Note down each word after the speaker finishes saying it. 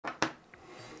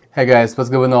Hey guys, what's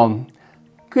going on?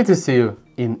 Good to see you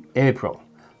in April.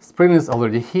 Spring is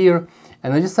already here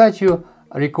and I decided to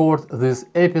record this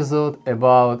episode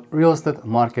about real estate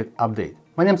market update.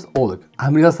 My name is Oleg.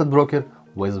 I'm a real estate broker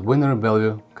with Woodinville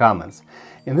Bellevue Comments.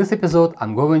 In this episode,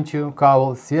 I'm going to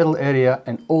cover Seattle area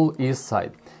and All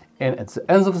Eastside. And at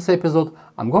the end of this episode,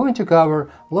 I'm going to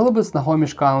cover a little bit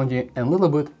Sammamish County and a little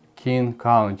bit King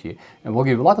County, and we'll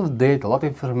give you a lot of data, a lot of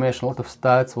information, a lot of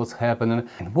stats, what's happening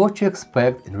and what you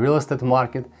expect in real estate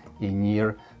market in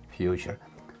near future.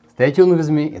 Stay tuned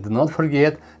with me and do not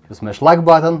forget to smash like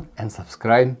button and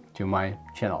subscribe to my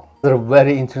channel. There are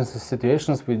very interesting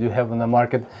situations we do have in the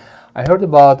market. I heard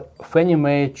about Fannie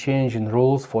Mae changing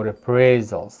rules for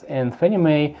appraisals, and Fannie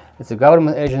Mae is a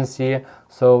government agency,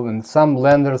 so in some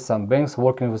lenders, some banks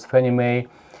working with Fannie Mae.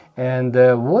 And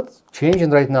what's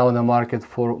changing right now in the market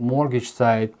for mortgage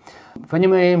side? Fannie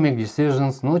Mae make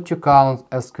decisions not to count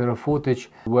as square footage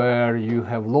where you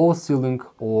have low ceiling,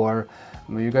 or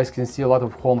you guys can see a lot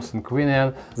of homes in Queen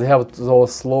Anne. They have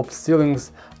those sloped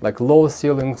ceilings, like low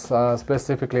ceilings,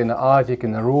 specifically in the attic,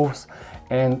 in the roofs.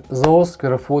 And those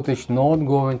square footage not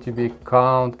going to be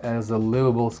counted as a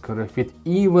livable square feet,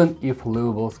 even if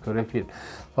livable square feet.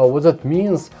 So what that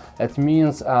means? It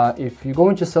means if you're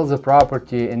going to sell the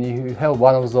property and you have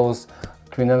one of those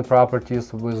Queen Anne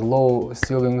properties with low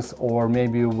ceilings, or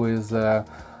maybe with a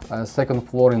second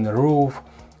floor in the roof,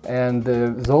 and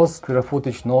those square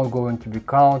footage not going to be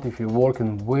counted if you're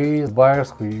working with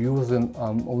buyers who using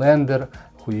lender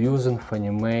who using Fannie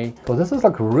Mae. So this is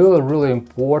like really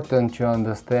important to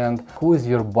understand who is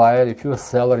your buyer. If you're a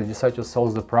seller, you decide to sell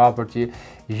the property,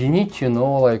 you need to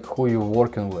know like who you're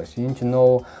working with. You need to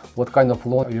know what kind of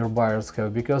loan your buyers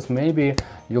have, because maybe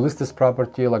you list this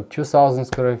property like 2,000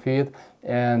 square feet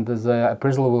and the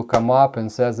appraisal will come up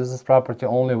and says this is property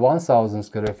only 1,000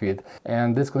 square feet,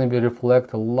 and this is going to be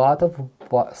reflect a lot of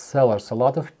sellers, a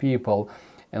lot of people,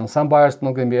 and some buyers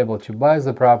not going to be able to buy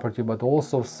the property, but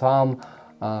also some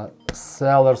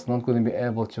sellers not going to be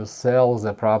able to sell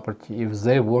the property if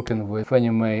they're working with Fannie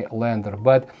Mae lender.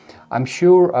 But I'm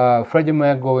sure Freddie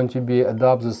Mac going to be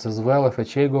adopt this as well,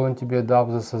 FHA going to be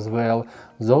adopt this as well.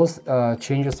 Those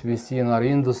changes we see in our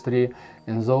industry,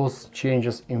 and those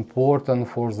changes important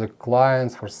for the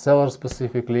clients, for sellers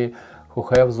specifically, who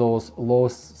have those low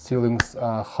ceilings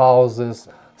houses,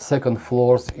 second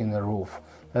floors in the roof.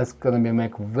 That's going to be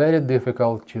make very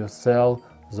difficult to sell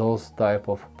those type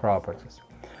of properties.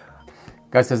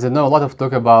 Guys, as you know, a lot of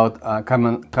talk about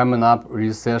coming up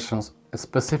recessions,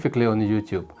 specifically on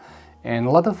YouTube, and a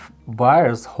lot of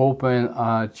buyers hoping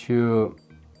to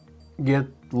get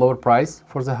lower price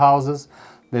for the houses.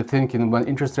 They're thinking when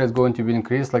interest rates going to be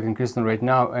increased, like increasing right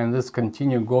now, and this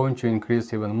continue going to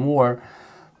increase even more,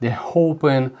 they're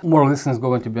hoping more listings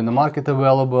going to be in the market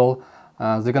available.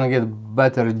 They're gonna get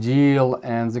better deal,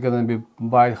 and they're gonna be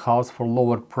buy house for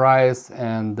lower price,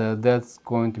 and that's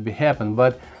going to be happen.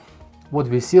 But what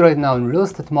we see right now in real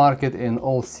estate market in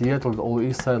all Seattle, all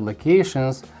Eastside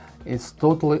locations, it's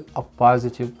totally a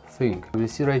positive thing. We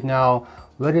see right now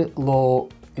very low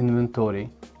inventory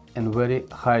and very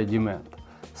high demand.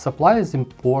 Supply is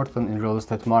important in real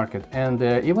estate market, and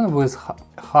even with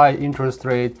high interest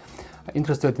rate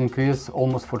increase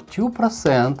almost for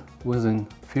 2% within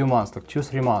few months, like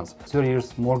 2-3 months. 30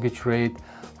 years mortgage rate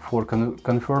for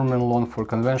confirming loan for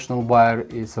conventional buyer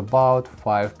is about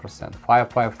 5%,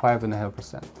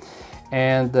 5.5%.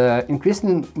 And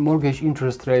increasing mortgage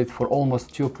interest rate for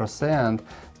almost 2%,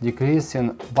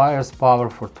 decreasing buyer's power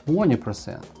for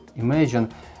 20%. Imagine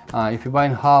if you're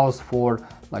buying a house for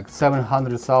like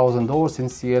 $700,000 in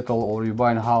Seattle, or you're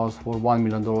buying a house for $1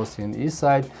 million in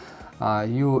Eastside,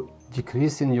 you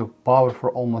decreasing your power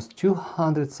for almost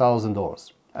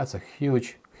 $200,000. That's a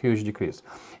huge decrease.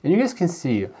 And you guys can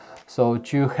see, so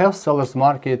to have sellers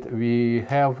market, we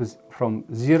have from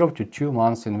 0 to 2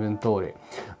 months inventory,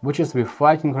 which is we're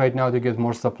fighting right now to get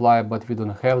more supply, but we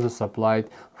don't have the supply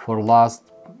for last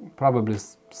probably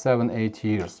 7-8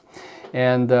 years.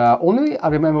 And only I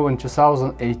remember in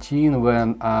 2018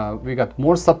 when we got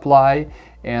more supply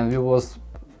and we was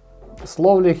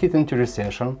slowly hit into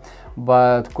recession,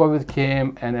 but COVID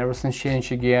came and everything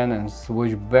changed again and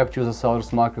switched back to the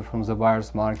seller's market from the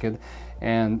buyer's market,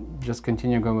 and just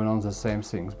continue going on the same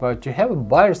things. But to have a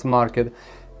buyer's market,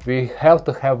 we have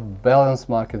to have balanced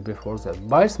market before that.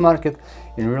 Buyer's market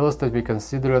in real estate, we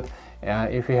consider it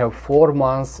if we have 4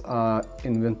 months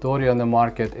inventory on the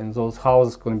market and those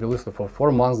houses going to be listed for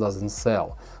 4 months doesn't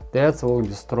sell. That's will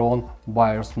be strong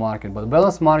buyer's market. But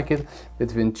balanced market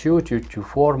between 2 to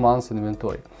 4 months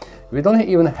inventory. We don't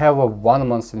even have a 1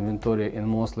 month inventory in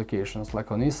most locations.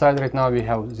 Like on East Side right now we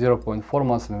have 0.4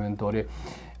 months inventory,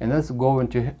 and that's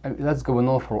going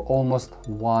on for almost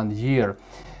 1 year.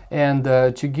 And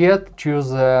to get to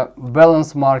the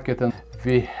balanced market, and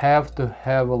we have to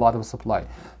have a lot of supply.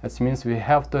 That means we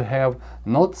have to have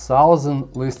not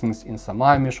 1,000 listings in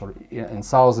Sammamish, or in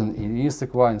 1,000 in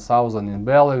Issaquah, in 1,000 in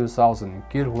Bellevue, 1,000 in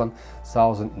Kirkland,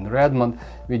 1,000 in Redmond.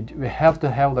 We have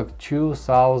to have like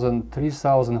 2,000,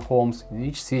 3,000 homes in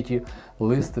each city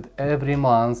listed every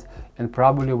month, and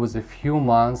probably with a few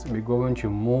months we're going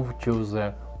to move to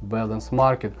the balanced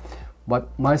market. But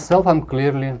myself, I'm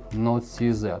clearly not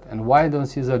see that. And why I don't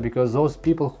see that? Because those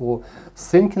people who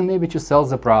thinking maybe to sell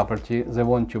the property, they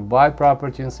want to buy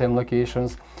property in same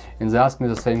locations, and they ask me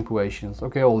the same questions.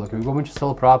 Okay, Oleg, we're going to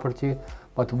sell property,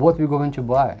 but what we're going to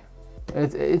buy?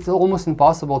 It's almost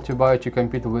impossible to buy, to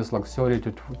compete with like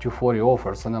 30 to 40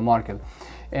 offers on the market.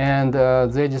 And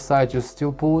they decide to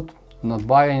still not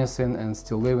buy anything and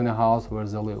still live in a house where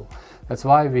they live. That's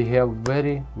why we have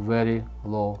very, very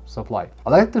low supply.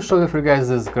 I'd like to show you for you guys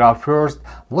this graph first.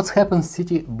 What's happened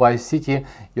city by city,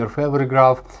 your favorite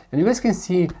graph. And you guys can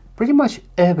see pretty much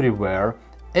everywhere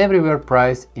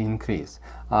price increase.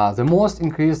 The most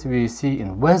increase we see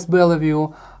in West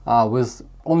Bellevue, with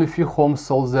only few homes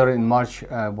sold there in March,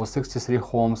 was 63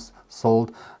 homes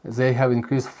sold. They have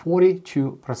increased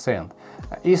 42%.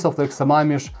 East of Lake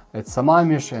Sammamish, at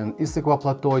Sammamish and Issaquah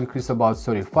Plateau increased about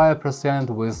 35%,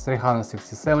 with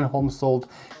 367 homes sold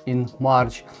in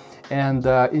March. And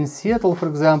in Seattle, for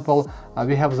example,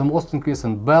 we have the most increase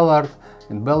in Bellard.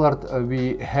 In Bellard,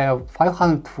 we have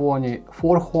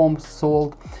 524 homes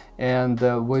sold, and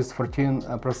with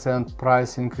 14%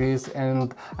 price increase.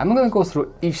 And I'm not going to go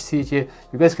through each city.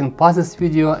 You guys can pause this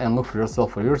video and look for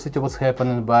yourself for your city what's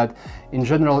happening. But in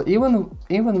general, even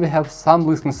we have some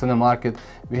listings in the market,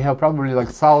 we have probably like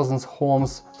thousands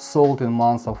homes sold in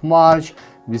months of March.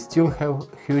 We still have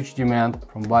huge demand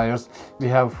from buyers. We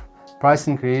have price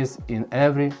increase in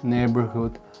every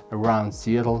neighborhood around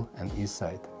Seattle and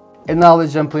Eastside. And now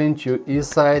let's jump into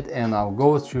Eastside, and I'll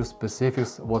go through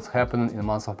specifics what's happening in the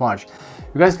month of March.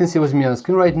 You guys can see with me on the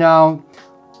screen right now,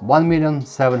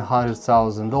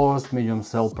 $1,700,000 medium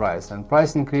sale price, and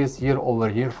price increase year over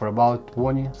year for about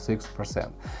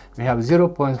 26%. We have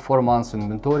 0.4 months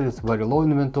inventory. It's very low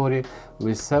inventory,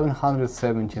 with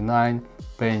 779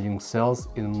 pending sales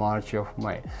in March of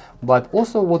May. But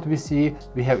also what we see,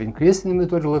 we have increased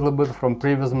inventory a little bit from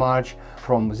previous March,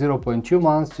 from 0.2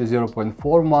 months to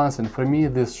 0.4 months, and for me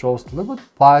this shows a little bit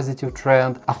positive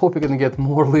trend. I hope you're gonna get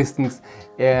more listings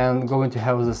and going to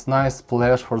have this nice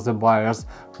splash for the buyers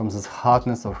from this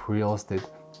hotness of real estate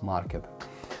market.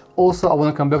 Also, I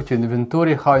want to come back to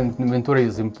inventory, how inventory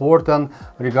is important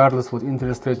regardless what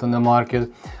interest rate on the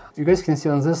market. You guys can see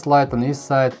on this slide on the east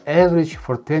side, average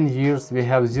for 10 years we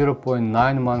have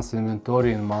 0.9 months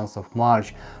inventory in months of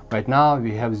March. Right now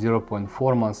we have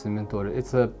 0.4 months inventory.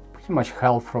 It's a pretty much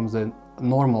half from the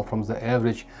normal, from the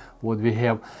average what we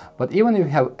have. But even if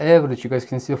you have average, you guys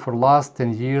can see for last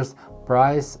 10 years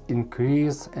price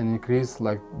increase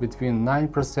like between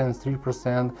 9%,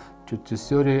 3% to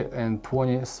 30 and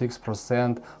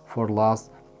 26% for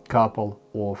last couple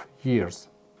of years.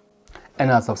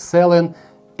 And as of selling,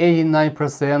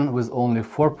 89%, with only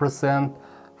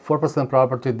 4%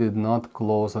 property did not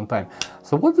close on time.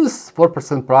 So what is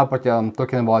 4% property I'm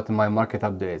talking about in my market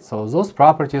update? So those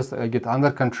properties get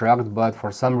under contract, but for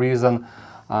some reason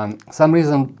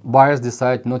buyers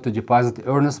decide not to deposit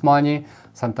earnest money.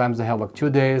 Sometimes they have like 2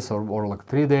 days or like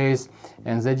 3 days,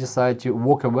 and they decide to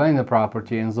walk away in the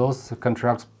property, and those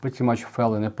contracts pretty much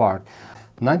fell apart.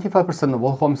 95% of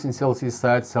all homes in Seattle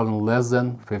Eastside sell in less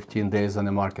than 15 days on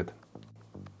the market,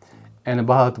 and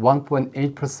about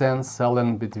 1.8%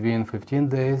 selling between 15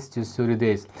 days to 30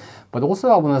 days. But also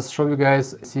I want to show you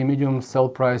guys, see medium sell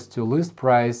price to list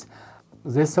price.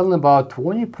 They sell about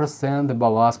 20%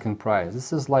 above asking price.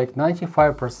 This is like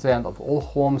 95% of all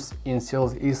homes in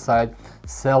Seattle Eastside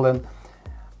selling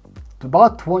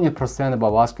about 20%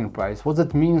 above asking price. What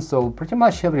that means? So pretty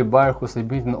much every buyer who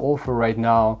submits an offer right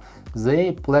now,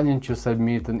 they planning to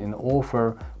submit an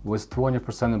offer with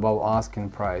 20% above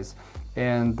asking price.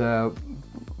 And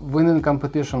winning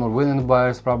competition or winning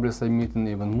buyers probably submitting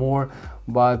even more,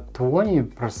 but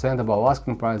 20% above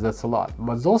asking price, that's a lot.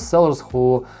 But those sellers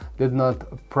who did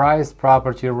not price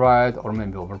property right, or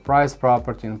maybe overpriced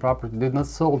property, and property did not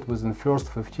sold within first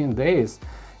 15 days,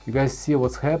 you guys see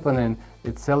what's happening.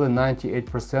 It's selling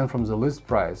 98% from the list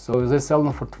price. So they're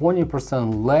selling for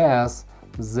 20% less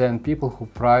than people who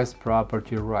price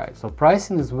property right. So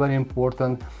pricing is very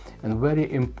important, and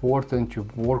very important to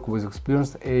work with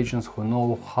experienced agents who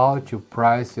know how to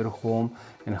price your home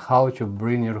and how to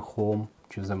bring your home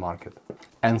to the market.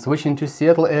 And switching to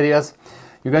Seattle areas,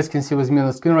 You guys can see with me on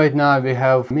the screen right now, we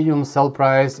have medium sell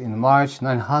price in March,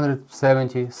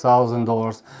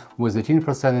 $970,000 with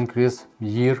 18% increase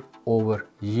year over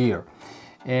year.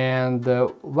 And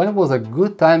when was a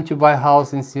good time to buy a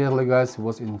house in Seattle, guys? It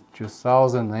was in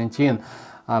 2019.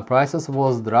 Prices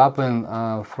was dropping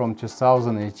from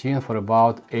 2018 for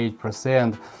about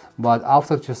 8%, but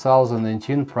after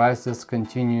 2019 prices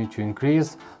continue to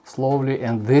increase slowly,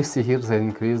 and this year they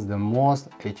increased the most,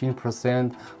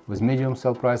 18%, with medium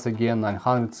sell price again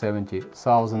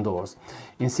 $970,000.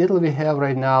 In Seattle we have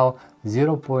right now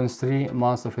 0.3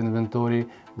 months of inventory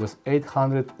with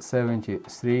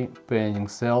 873 pending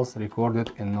sales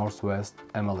recorded in Northwest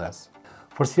MLS.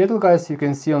 For Seattle, guys, you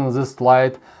can see on this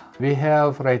slide we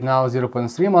have right now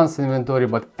 0.3 months inventory,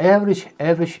 but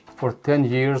average for 10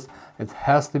 years it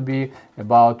has to be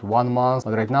about 1 month,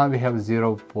 but right now we have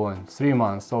 0.3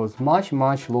 months, so it's much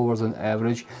lower than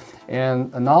average.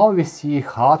 And now we see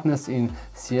hotness in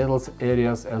Seattle's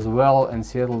areas as well, and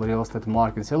Seattle real estate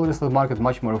market. Seattle real estate market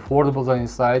much more affordable than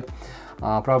Eastside,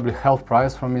 probably half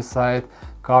price from Eastside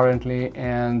currently,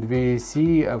 and we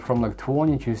see from like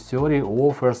 20 to 30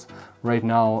 offers right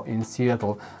now in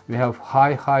Seattle. We have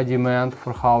high demand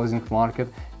for housing market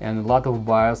and a lot of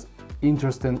buyers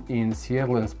interested in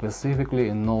Seattle and specifically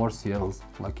in North Seattle's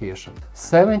location.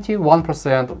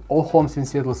 71% of all homes in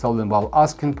Seattle selling above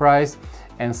asking price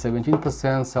and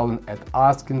 17% selling at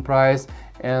asking price,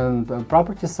 and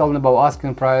property selling above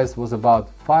asking price was about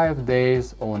 5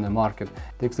 days on the market.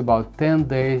 It takes about 10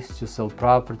 days to sell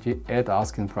property at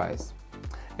asking price,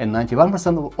 and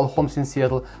 91% of all homes in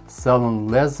Seattle selling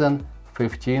less than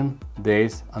 15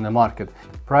 days on the market.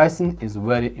 Pricing is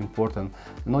very important,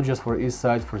 not just for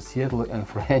Eastside, for Seattle and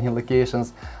for any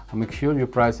locations. Make sure you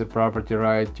price your property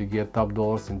right to get top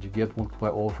dollars and to get multiple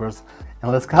offers. And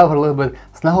let's cover a little bit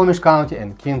Sammamish County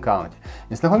and King County.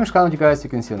 In Sammamish County, guys, you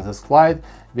can see on this slide,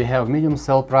 we have medium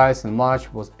sell price in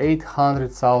March was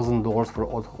 $800,000 for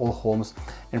all homes,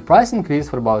 and price increase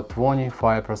for about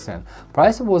 25%.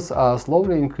 Price was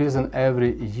slowly increasing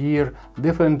every year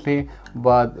differently,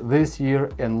 but this year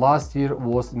and last year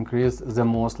was increased the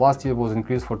most. Last year was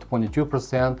increased for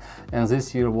 22%, and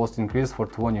this year was increased for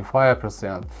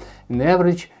 25%. In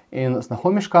average, in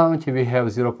Sammamish County, we have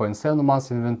 0.7 months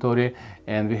inventory,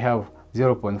 and we have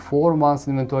 0.4 months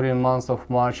inventory in month of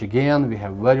March. Again, we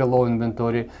have very low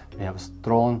inventory. We have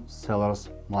strong sellers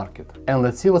market. And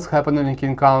let's see what's happening in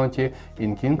King County.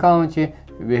 In King County,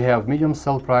 we have medium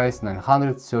sell price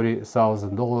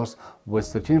 $930,000 with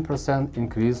 13%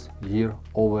 increase year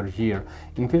over year.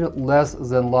 Increase less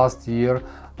than last year.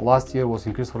 Last year was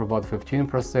increased for about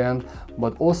 15%,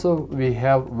 but also we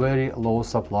have very low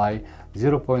supply,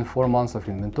 0.4 months of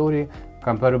inventory,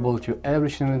 comparable to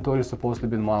average inventory supposed to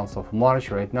be in months of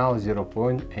March. Right now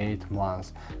 0.8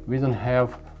 months. We don't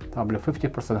have probably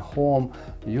 50% home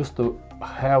used to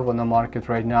have on the market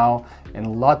right now, and a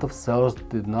lot of sellers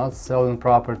did not sell in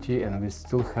property, and we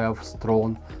still have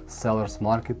strong sellers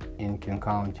market in King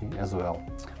County as well.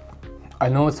 I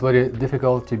know it's very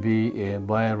difficult to be a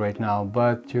buyer right now,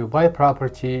 but to buy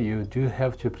property you do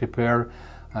have to prepare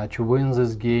to win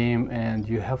this game, and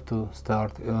you have to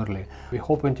start early. We're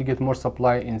hoping to get more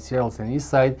supply in Seattle and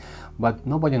Eastside, but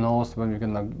nobody knows when we're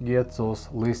gonna get those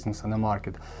listings on the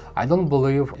market. I don't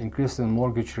believe increasing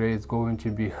mortgage rates is going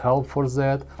to be help for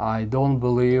that. I don't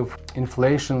believe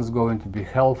inflation is going to be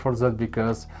help for that,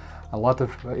 because a lot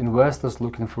of investors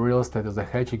looking for real estate as a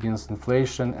hedge against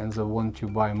inflation, and they want to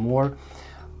buy more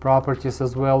properties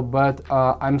as well. But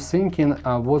I'm thinking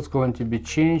what's going to be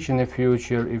changed in the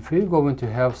future if we're going to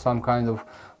have some kind of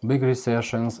big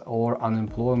recessions or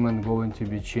unemployment going to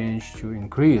be changed to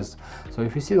increase. So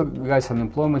if you see, guys,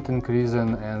 unemployment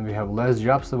increasing and we have less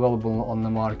jobs available on the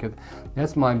market,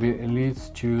 that might be leads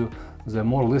to the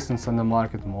more listings on the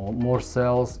market, more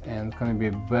sales, and going to be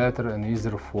better and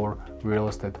easier for real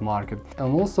estate market.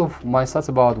 And also my thoughts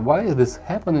about why is this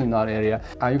happening in our area.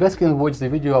 You guys can watch the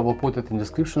video, I will put it in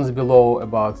descriptions below,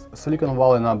 about Silicon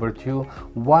Valley #2,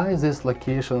 why this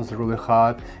location is really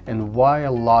hot and why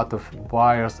a lot of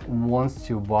buyers want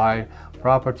to buy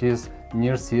properties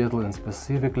near Seattle and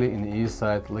specifically in the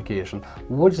Eastside location.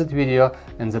 Watch that video,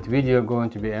 and that video going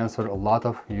to be answer a lot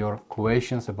of your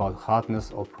questions about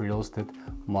hotness of real estate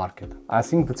market. I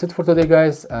think that's it for today,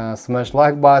 guys. Smash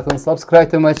like button, subscribe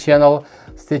to my channel,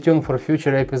 stay tuned for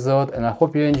future episode, and I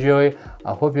hope you enjoy.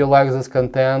 I hope you like this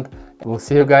content. We'll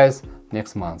see you guys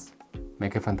next month.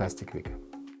 Make a fantastic week.